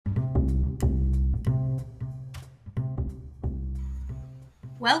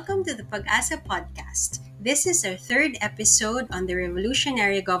Welcome to the Pag-asa Podcast. This is our third episode on the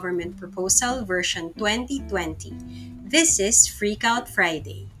Revolutionary Government Proposal version 2020. This is Freakout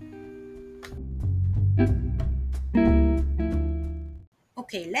Friday.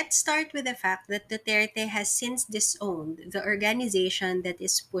 Okay, let's start with the fact that Duterte has since disowned the organization that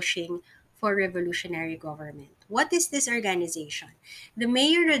is pushing for revolutionary government. What is this organization? The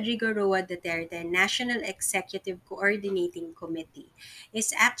Mayor Rodrigo Roa Duterte National Executive Coordinating Committee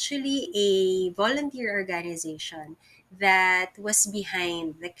is actually a volunteer organization that was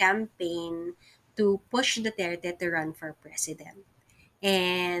behind the campaign to push Duterte to run for president.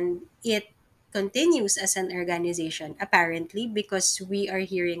 And it continues as an organization apparently because we are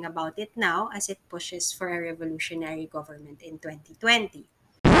hearing about it now as it pushes for a revolutionary government in 2020.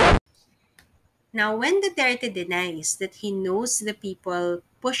 Now, when Duterte denies that he knows the people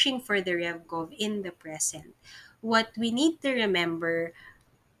pushing for the RevGov in the present, what we need to remember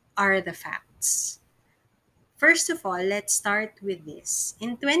are the facts. First of all, let's start with this.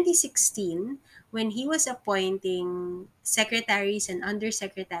 In 2016, when he was appointing secretaries and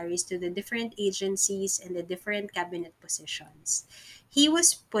undersecretaries to the different agencies and the different cabinet positions, he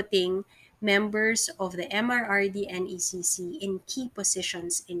was putting members of the MRRD and ECC in key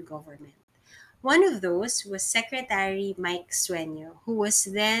positions in government. One of those was Secretary Mike Sueño, who was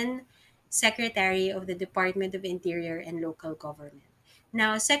then Secretary of the Department of Interior and Local Government.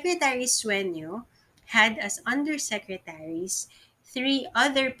 Now, Secretary Sueño had as undersecretaries three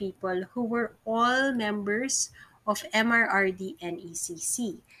other people who were all members of MRRD and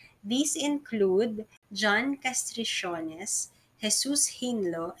ECC. These include John Castriciones, Jesus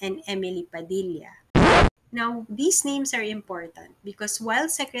Hinlo, and Emily Padilla. Now, these names are important because while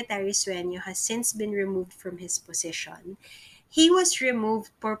Secretary Sueño has since been removed from his position, he was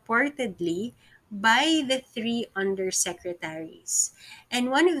removed purportedly by the three undersecretaries. And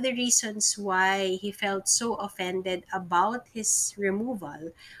one of the reasons why he felt so offended about his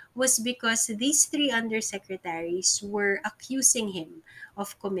removal was because these three undersecretaries were accusing him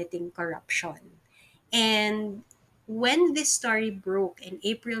of committing corruption. And when this story broke in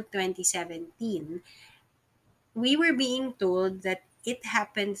April 2017, we were being told that it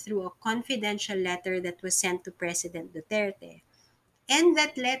happened through a confidential letter that was sent to President Duterte. And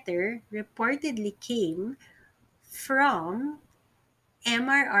that letter reportedly came from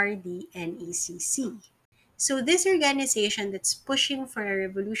MRRD and ECC. So this organization that's pushing for a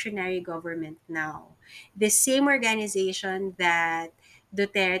revolutionary government now, the same organization that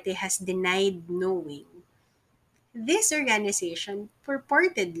Duterte has denied knowing, this organization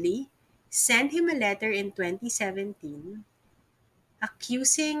purportedly sent him a letter in 2017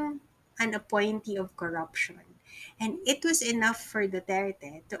 accusing an appointee of corruption. And it was enough for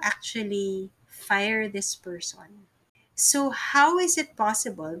Duterte to actually fire this person. So, how is it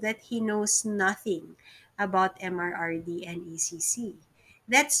possible that he knows nothing about MRRD and ECC?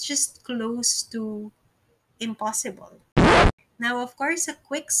 That's just close to impossible. Now, of course, a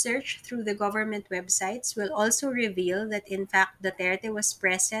quick search through the government websites will also reveal that in fact Duterte was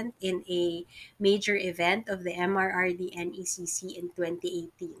present in a major event of the MRRD and ECC in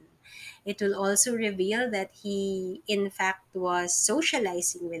 2018. It will also reveal that he in fact was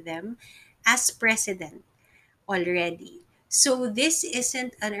socializing with them as president already. So this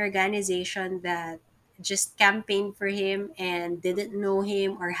isn't an organization that just campaigned for him and didn't know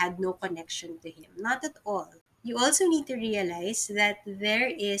him or had no connection to him. Not at all. You also need to realize that there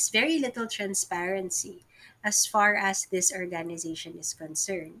is very little transparency as far as this organization is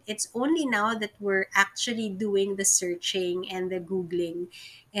concerned. It's only now that we're actually doing the searching and the Googling,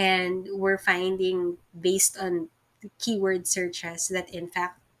 and we're finding based on the keyword searches that in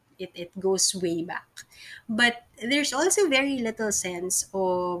fact it goes way back. But there's also very little sense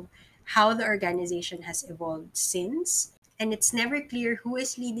of how the organization has evolved since. And it's never clear who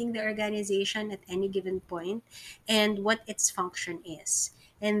is leading the organization at any given point and what its function is.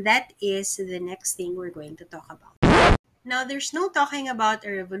 And that is the next thing we're going to talk about. Now, there's no talking about a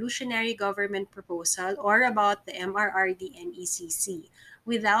revolutionary government proposal or about the MRRD and ECC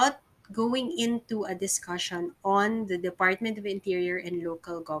without going into a discussion on the Department of Interior and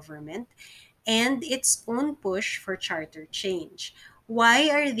Local Government and its own push for charter change. Why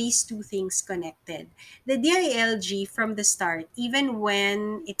are these two things connected? The DILG from the start, even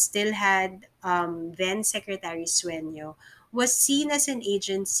when it still had then Secretary Sueño, was seen as an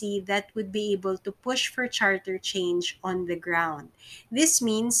agency that would be able to push for charter change on the ground. This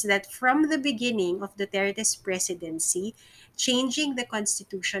means that from the beginning of Duterte's presidency, changing the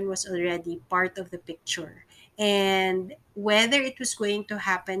constitution was already part of the picture. And whether it was going to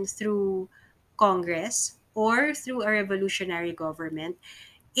happen through Congress or through a revolutionary government,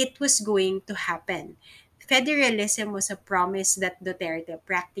 it was going to happen. Federalism was a promise that Duterte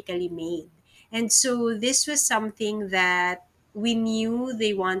practically made. And so this was something that we knew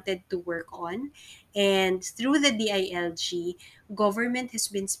they wanted to work on. And through the DILG, government has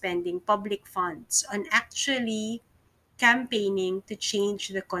been spending public funds on actually campaigning to change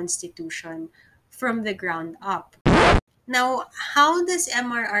the constitution from the ground up. Now, how does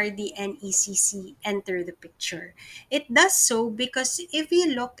MRRD and ECC enter the picture? It does so because if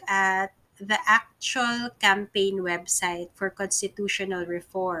you look at the actual campaign website for constitutional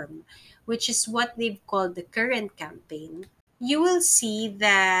reform, which is what they've called the current campaign, you will see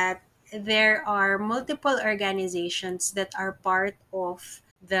that there are multiple organizations that are part of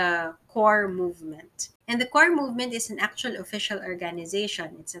the core movement. And the core movement is an actual official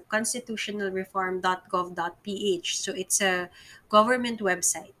organization. It's a constitutionalreform.gov.ph. So it's a government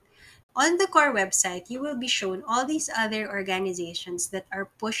website. On the core website, you will be shown all these other organizations that are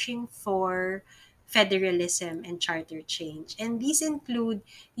pushing for federalism and charter change. And these include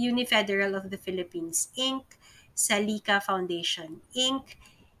Unifederal of the Philippines, Inc., Salika Foundation, Inc.,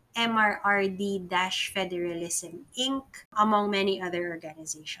 MRRD-Federalism, Inc., among many other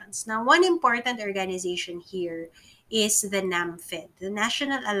organizations. Now, one important organization here is the NAMFED, the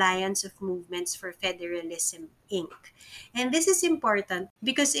National Alliance of Movements for Federalism, Inc. And this is important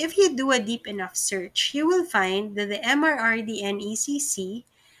because if you do a deep enough search, you will find that the MRRD and ECC,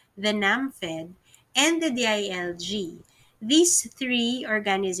 the NAMFED, and the DILG, these three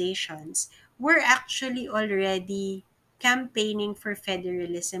organizations were actually already campaigning for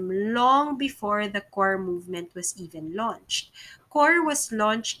federalism long before the core movement was even launched. Core was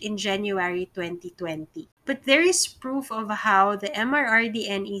launched in January 2020. But there is proof of how the MRRD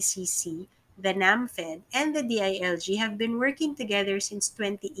and ECC, the NAMFED, and the DILG have been working together since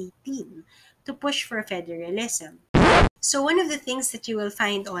 2018 to push for federalism. So one of the things that you will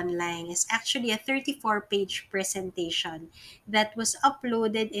find online is actually a 34-page presentation that was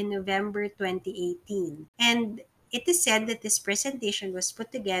uploaded in November 2018. And it is said that this presentation was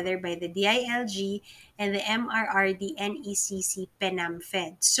put together by the DILG and the MRRD NECC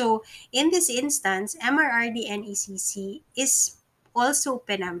PENAMFED. So in this instance, MRRD NECC is also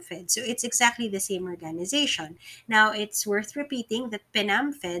PENAMFED. So it's exactly the same organization. Now, it's worth repeating that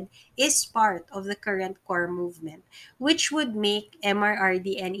PENAMFED is part of the current core movement, which would make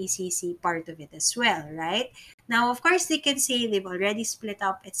MRRD and ECC part of it as well, right? Now, of course, they can say they've already split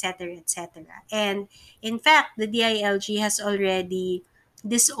up, etc., etc. And in fact, the DILG has already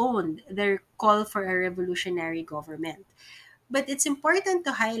disowned their call for a revolutionary government. But it's important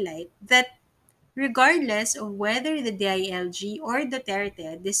to highlight that regardless of whether the DILG or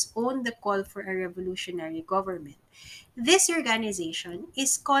Duterte disown the call for a revolutionary government, this organization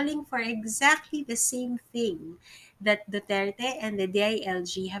is calling for exactly the same thing that Duterte and the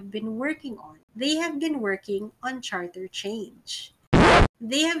DILG have been working on. They have been working on charter change.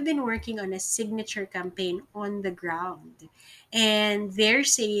 They have been working on a signature campaign on the ground. And they're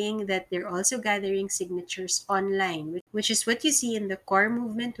saying that they're also gathering signatures online, which is what you see in the core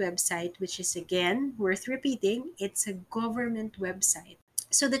movement website, which is again worth repeating, it's a government website.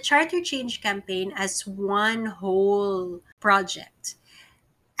 So the charter change campaign as one whole project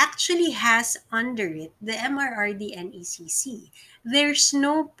actually has under it the MRRD and ECC. There's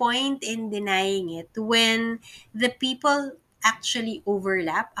no point in denying it when the people actually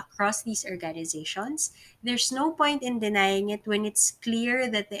overlap across these organizations. There's no point in denying it when it's clear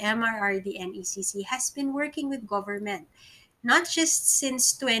that the MRRD and ECC has been working with government not just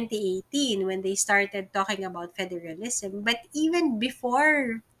since 2018 when they started talking about federalism, but even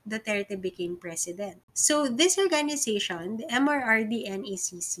before Duterte became president. So this organization, the MRRD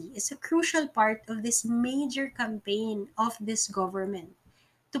NECC, is a crucial part of this major campaign of this government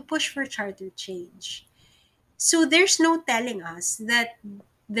to push for charter change. So there's no telling us that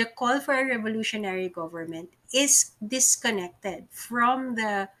the call for a revolutionary government is disconnected from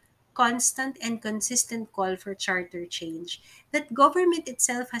the constant and consistent call for charter change that government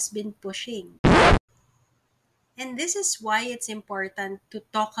itself has been pushing. And this is why it's important to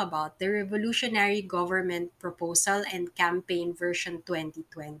talk about the Revolutionary Government Proposal and Campaign version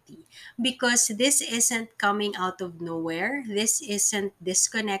 2020 because this isn't coming out of nowhere. This isn't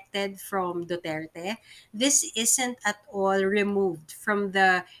disconnected from Duterte. This isn't at all removed from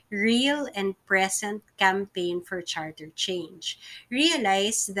the real and present campaign for charter change.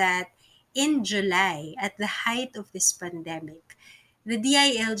 Realize that in July, at the height of this pandemic, the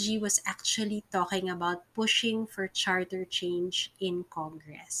DILG was actually talking about pushing for charter change in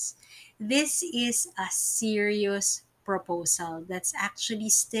Congress. This is a serious proposal that's actually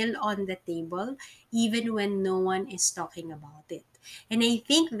still on the table, even when no one is talking about it. And I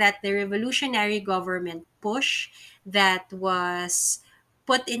think that the revolutionary government push that was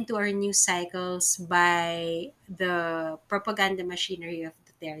put into our news cycles by the propaganda machinery of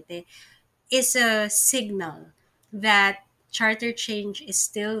Duterte is a signal that charter change is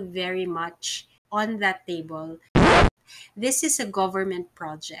still very much on that table. This is a government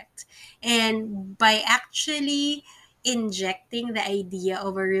project. And by actually injecting the idea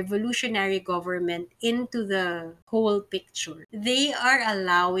of a revolutionary government into the whole picture, they are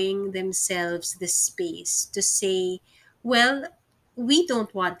allowing themselves the space to say, well, we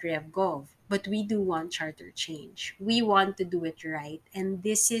don't want RevGov, but we do want charter change. We want to do it right, and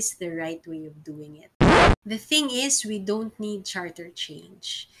this is the right way of doing it. The thing is, we don't need charter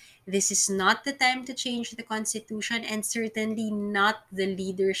change. This is not the time to change the Constitution, and certainly not the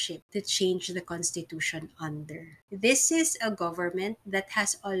leadership to change the Constitution under. This is a government that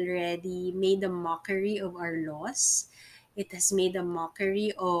has already made a mockery of our laws. It has made a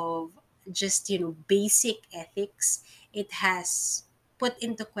mockery of just, basic ethics. It has put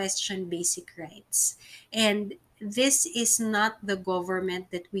into question basic rights. And this is not the government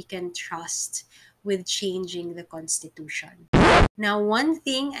that we can trust with changing the Constitution. Now, one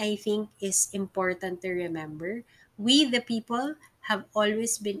thing I think is important to remember, we the people have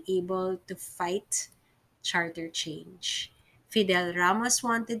always been able to fight charter change. Fidel Ramos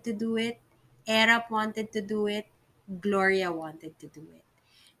wanted to do it, Erap wanted to do it, Gloria wanted to do it.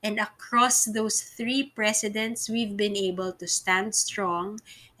 And across those three presidents, we've been able to stand strong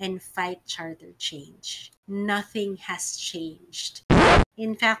and fight charter change. Nothing has changed.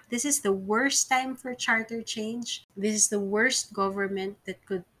 In fact, this is the worst time for charter change. This is the worst government that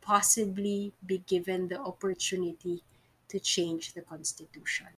could possibly be given the opportunity to change the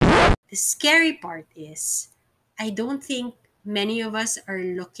Constitution. The scary part is, I don't think many of us are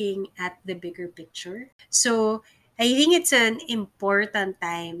looking at the bigger picture. So I think it's an important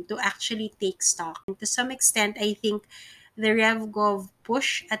time to actually take stock. And to some extent, I think the RevGov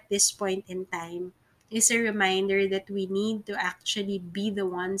push at this point in time is a reminder that we need to actually be the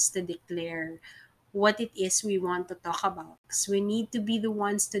ones to declare what it is we want to talk about. So we need to be the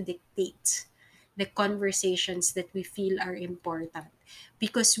ones to dictate the conversations that we feel are important,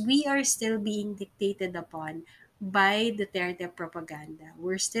 because we are still being dictated upon by Duterte propaganda.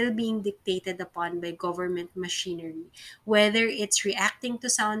 We're still being dictated upon by government machinery, whether it's reacting to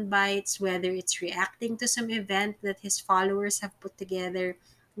sound bites, whether it's reacting to some event that his followers have put together,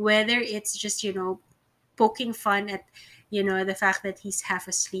 whether it's just, poking fun at, the fact that he's half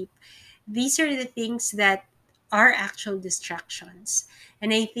asleep. These are the things that are actual distractions.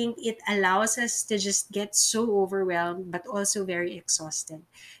 And I think it allows us to just get so overwhelmed, but also very exhausted,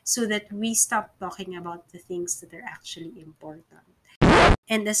 so that we stop talking about the things that are actually important.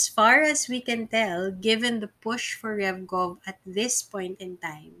 And as far as we can tell, given the push for RevGov at this point in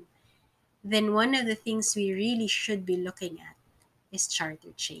time, then one of the things we really should be looking at is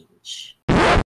charter change.